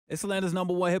It's Atlanta's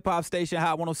 #1 hip-hop station,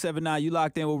 Hot 107.9. You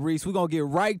locked in with Reece. We're going to get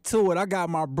right to it. I got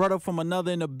my brother from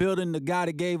another in the building, the guy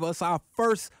that gave us our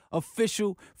first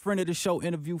official friend of the show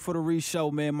interview for the Reece Show,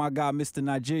 man. My guy, Mr.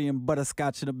 Nigerian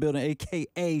Butterscotch in the building,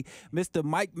 a.k.a. Mr.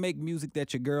 Mike Make Music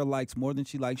That Your Girl Likes More Than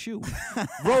She Likes You.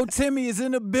 Rotimi is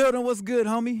in the building. What's good,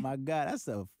 homie? My God, that's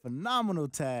a phenomenal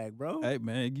tag, bro. Hey,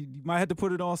 man, you might have to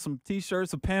put it on some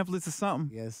T-shirts or pamphlets or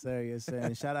something. Yes, sir. Yes, sir.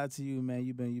 And shout out to you, man.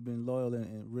 You've been loyal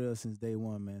and real since day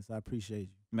one, man. So I appreciate you.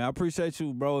 Man, I appreciate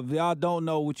you, bro. If y'all don't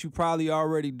know, what you probably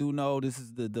already do know, this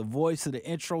is the voice of the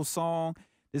intro song.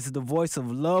 This is the voice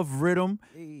of Love Riddim.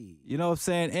 Hey. You know what I'm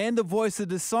saying? And the voice of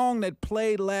the song that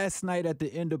played last night at the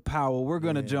end of Power. We're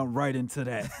going to jump right into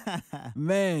that.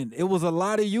 Man, it was a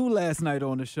lot of you last night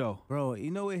on the show. Bro,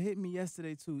 you know, it hit me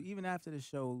yesterday, too. Even after the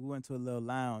show, we went to a little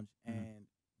lounge, and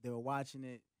they were watching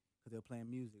it because they were playing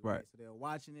music. Right. So they were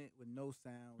watching it with no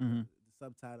sound, the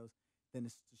subtitles. Then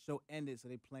the show ended, so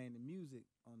they playing the music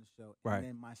on the show. And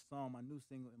then my song, my new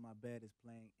single, In My Bed, is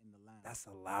playing in the lounge. That's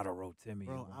a lot of Rotimi.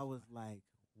 Bro, I was like,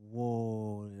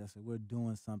 whoa, we're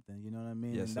doing something. You know what I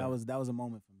mean? Yes, and that was a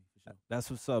moment for me, for sure.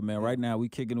 That's what's up, man. Right now, we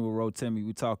kicking it with Rotimi.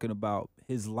 We talking about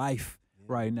his life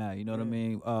right now. You know what I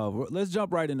mean? Let's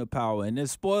jump right into Power. And then,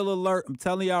 spoiler alert, I'm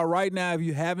telling y'all right now, if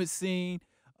you haven't seen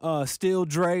Still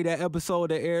Dre, that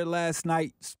episode that aired last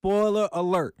night, spoiler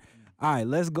alert. All right,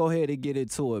 let's go ahead and get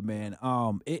into it, man.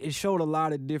 It showed a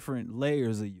lot of different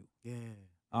layers of you.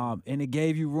 Yeah. And it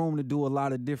gave you room to do a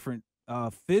lot of different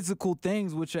physical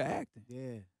things with your acting.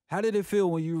 Yeah. How did it feel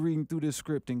when you reading through the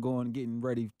script and getting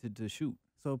ready to shoot?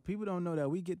 So people don't know that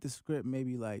we get the script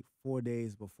maybe like 4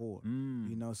 days before,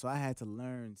 you know, so I had to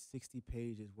learn 60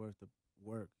 pages worth of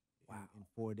work in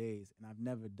 4 days. And I've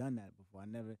never done that before.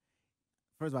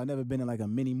 First of all, I've never been in like a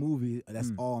mini movie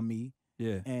that's all me.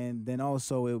 Yeah. And then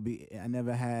also I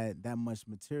never had that much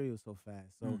material so fast.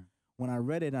 So when I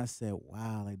read it, I said,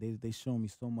 wow, like they show me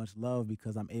so much love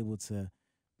because I'm able to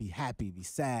be happy, be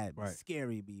sad, be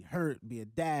scary, be hurt, be a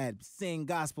dad, sing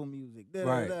gospel music.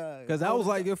 Because that was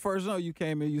like your first note. You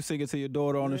came in, you singing to your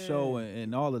daughter on the show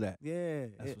and all of that. Yeah.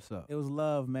 That's what's up. It was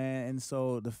love, man. And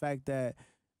so the fact that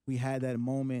we had that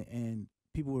moment and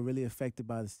people were really affected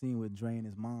by the scene with Dre and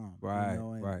his mom. Right, you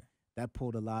know, and that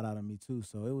pulled a lot out of me too.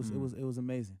 So it was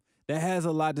amazing. That has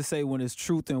a lot to say when it's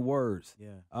truth in words.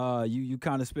 Yeah. You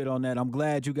kind of spit on that. I'm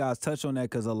glad you guys touched on that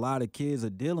because a lot of kids are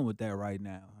dealing with that right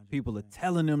now. 100%. People are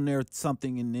telling them they're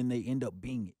something and then they end up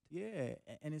being it.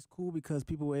 Yeah, and it's cool because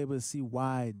people were able to see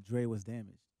why Dre was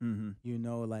damaged. You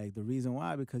know, like the reason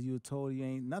why, because you were told you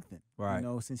ain't nothing. Right. You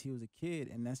know, since he was a kid,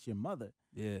 and that's your mother.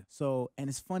 Yeah. So, and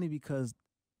it's funny because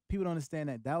people don't understand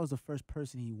that was the first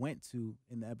person he went to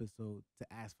in the episode to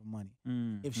ask for money.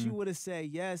 If she would have said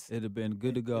yes, it'd have been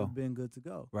good to go. It'd have been good to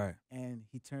go. Right. And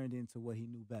he turned into what he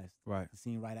knew best. Right. The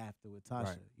scene right after with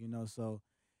Tasha. You know, so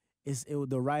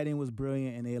the writing was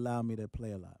brilliant, and they allowed me to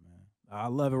play a lot, man. I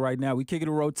love it right now. We kicking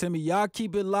it Rotimi. Y'all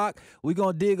keep it locked. We're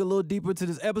going to dig a little deeper into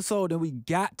this episode, and we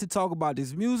got to talk about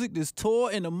this music, this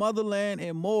tour in the motherland,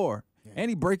 and more. Yeah. And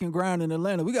he breaking ground in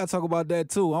Atlanta. We got to talk about that,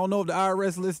 too. I don't know if the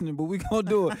IRS listening, but we going to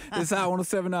do it. It's Hot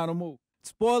 107.9 The Move.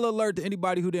 Spoiler alert to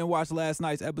anybody who didn't watch last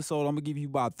night's episode. I'm going to give you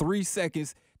about 3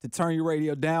 seconds to turn your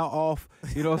radio down, off,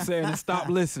 you know what I'm saying, and stop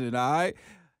listening, all right?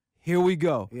 Here we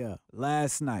go. Yeah.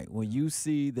 Last night, when you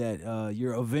see that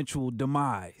your eventual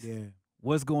demise,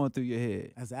 what's going through your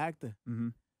head? As an actor?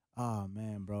 Oh,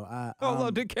 man, bro. Hold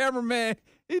on, the cameraman,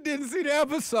 he didn't see the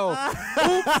episode.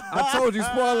 Oops, I told you,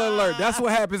 spoiler alert. That's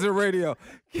what happens in radio.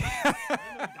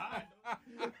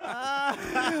 All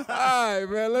right,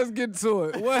 man, let's get to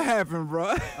it. What happened,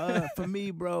 bro? For me,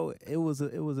 bro, it was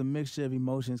a mixture of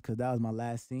emotions because that was my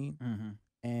last scene,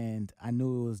 and I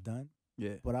knew it was done.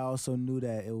 Yeah. But I also knew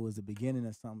that it was the beginning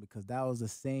of something because that was the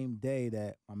same day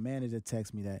that my manager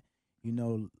texted me that, you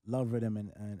know, Love Riddim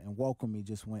and Welcome Me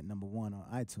just went #1 on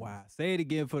iTunes. Wow. Say it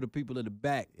again for the people in the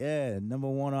back. Yeah, #1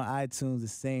 on iTunes the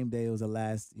same day. It was the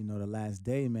last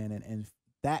day, man. And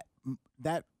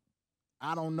that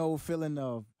I don't know, feeling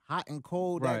of hot and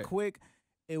cold that quick.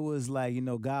 It was like, you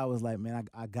know, God was like, man,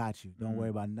 I got you. Don't worry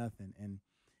about nothing. And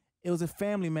it was a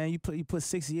family, man. You put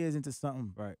 6 years into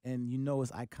something, and you know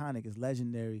it's iconic, it's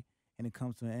legendary, and it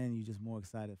comes to an end. You're just more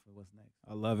excited for what's next.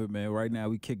 I love it, man. Right now,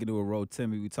 we kicking it with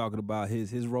Rotimi. We talking about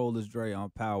his role as Dre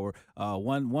on Power.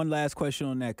 One last question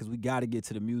on that, because we got to get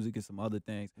to the music and some other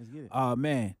things. Let's get it.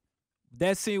 Man,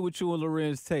 that scene with you and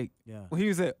Lorenz take. Yeah. When he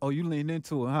was at, oh, you leaned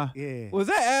into it, huh? Yeah. Was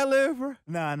that ad-lib?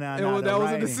 Nah. That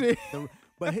wasn't the scene.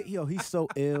 But he's so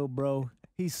ill, bro.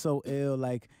 He's so ill.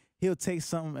 Like, he'll take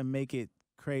something and make it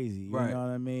crazy. You know what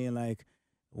I mean? Like,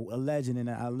 a legend, and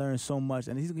I learned so much.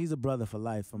 And he's a brother for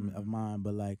life of mine.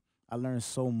 But like, I learned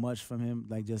so much from him,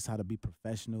 like just how to be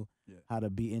professional, how to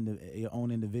be your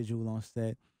own individual on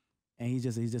set. And he's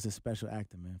just a special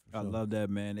actor, man. For I sure. love that,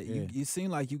 man. You seem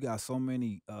like you got so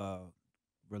many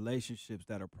relationships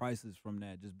that are priceless from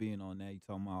that, just being on that. You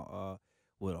talking about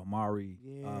with Amari,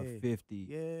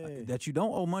 50, that you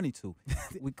don't owe money to.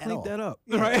 We cleaned that up,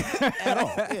 right? At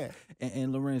all, yeah.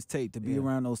 And Lorenz Tate, to be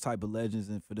around those type of legends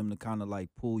and for them to kind of like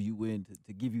pull you in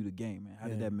to give you the game, man. How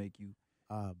did that make you?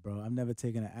 Bro, I've never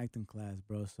taken an acting class,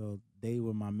 bro. So they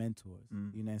were my mentors,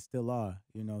 you know, and still are,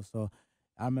 you know. So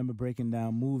I remember breaking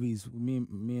down movies. Me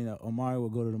and Omari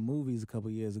would go to the movies a couple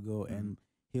years ago, and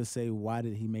he'll say, why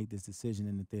did he make this decision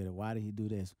in the theater? Why did he do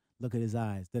this? Look at his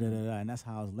eyes, da-da-da-da. And that's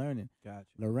how I was learning. Gotcha.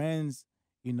 Lorenz,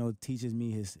 you know, teaches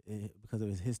me because of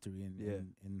his history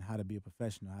and how to be a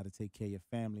professional, how to take care of your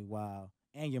family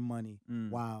and your money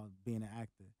while being an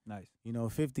actor. Nice. You know,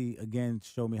 50, again,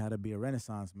 showed me how to be a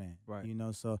Renaissance man. Right. You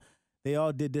know, so they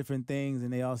all did different things,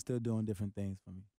 and they all still doing different things for me.